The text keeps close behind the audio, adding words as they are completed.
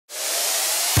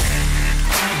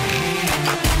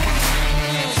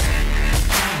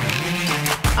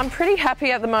pretty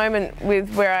happy at the moment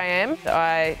with where I am.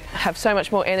 I have so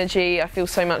much more energy. I feel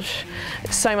so much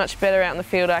better out in the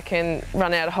field. I can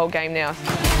run out a whole game now.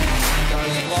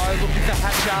 Goes low, looking for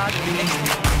Hatchard.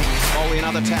 Foley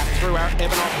another tap through Ebony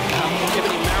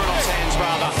Marinoff's hands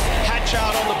rather.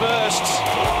 Hatchard on the burst.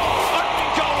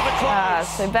 Opening goal of the Crows.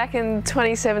 So back in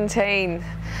 2017,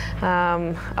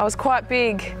 I was quite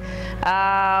big.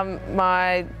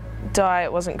 My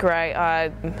diet wasn't great.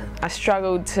 I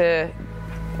struggled to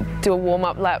do a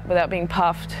warm-up lap without being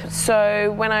puffed.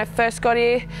 So when I first got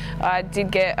here, I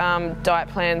did get diet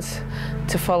plans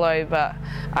to follow, but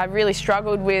I really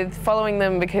struggled with following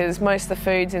them because most of the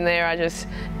foods in there I just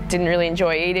didn't really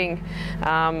enjoy eating.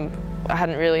 I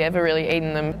hadn't ever really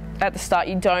eaten them. At the start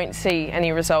you don't see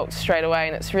any results straight away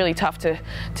and it's really tough to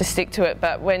stick to it,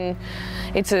 but when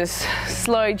it's a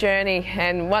slow journey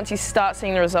and once you start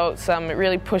seeing the results, it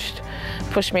really pushed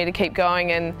me to keep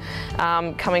going.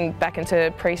 And coming back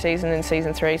into pre-season and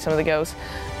season 3, some of the girls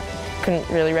couldn't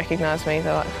really recognise me.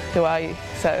 They're like, "Who are you?"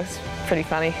 So it's pretty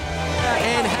funny.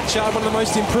 Anne Hatchard, one of the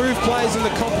most improved players in the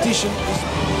competition.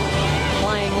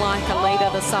 Playing like a leader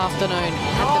this afternoon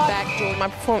at the back door. My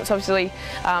performance obviously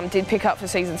did pick up for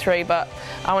season 3, but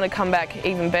I want to come back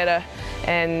even better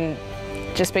and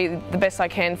just be the best I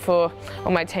can for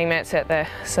all my teammates out there.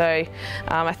 So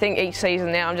I think each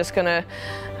season now I'm just going to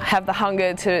have the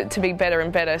hunger to be better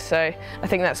and better. So I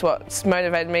think that's what's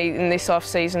motivated me in this off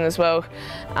season as well,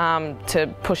 to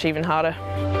push even harder.